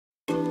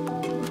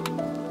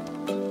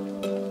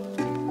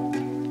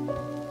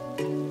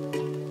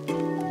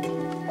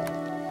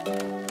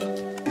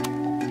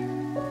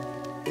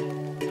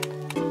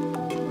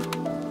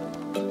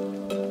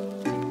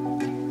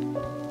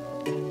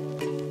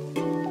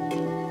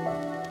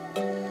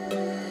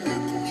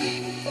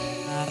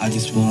I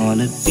just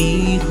wanna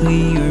be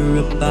clear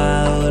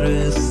about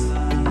us.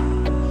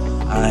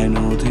 I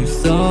know there's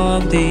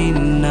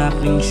something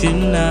happening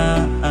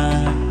tonight.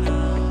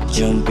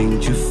 Jumping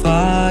to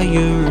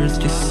fires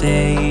to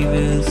save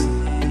us.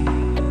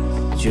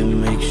 To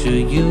make sure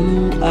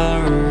you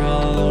are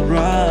alright.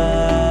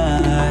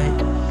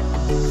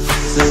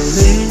 So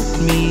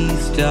let me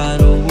start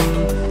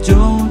over.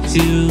 Don't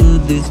do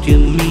this to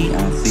me.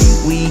 I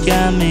think we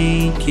can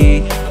make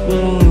it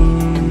work.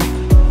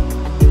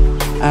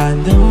 I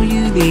know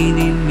you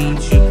didn't mean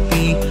to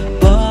be,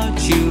 but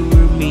you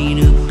were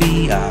meant to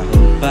be. I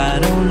hope I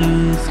don't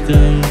lose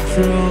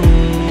control.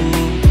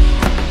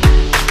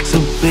 So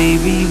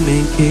baby,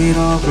 make it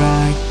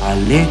alright.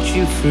 I'll let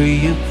you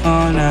free up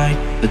all night,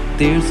 but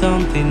there's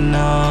something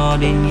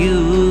odd in you.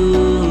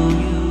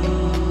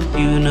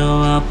 You know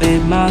I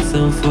bet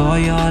myself for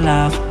your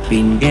life.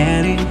 Been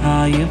getting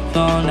high up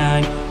all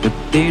night, but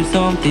there's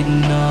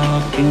something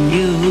up in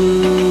you.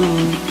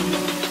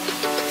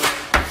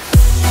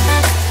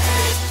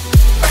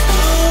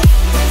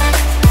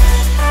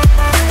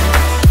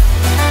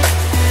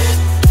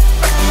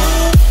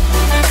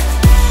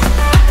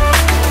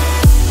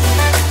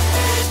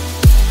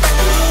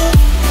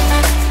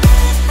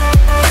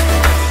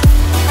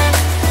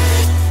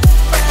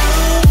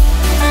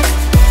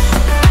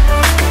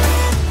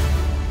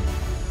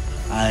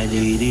 I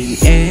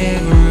didn't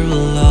ever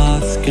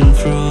lost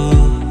control.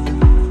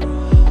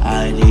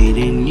 I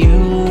didn't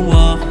knew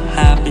what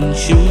happened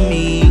to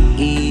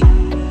me.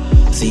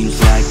 Seems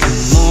like a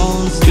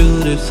monster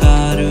that's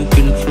hard to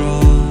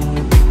control.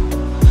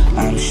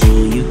 I'm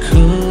sure you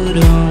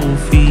couldn't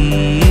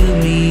feel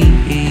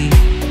me.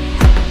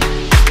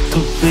 So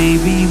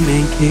baby,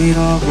 make it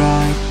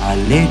alright.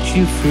 I'll let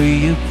you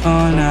free up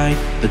all night,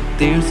 but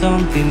there's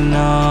something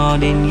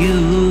odd in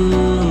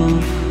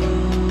you.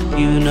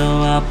 You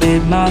know I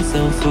bet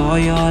myself for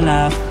your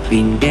life.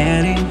 Been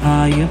getting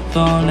high up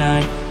all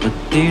night, but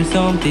there's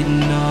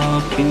something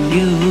up in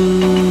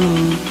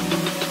you.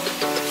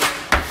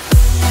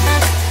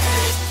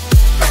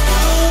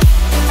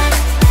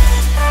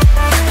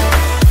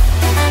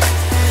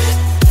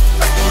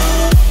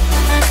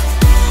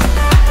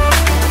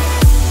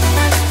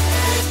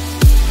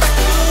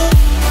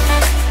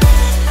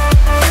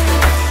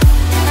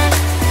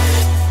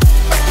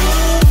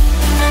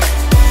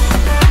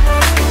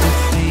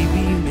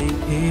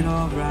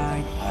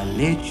 I'll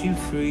let you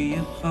free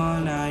up all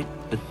night,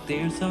 but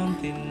there's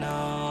something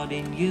odd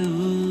in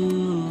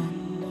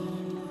you.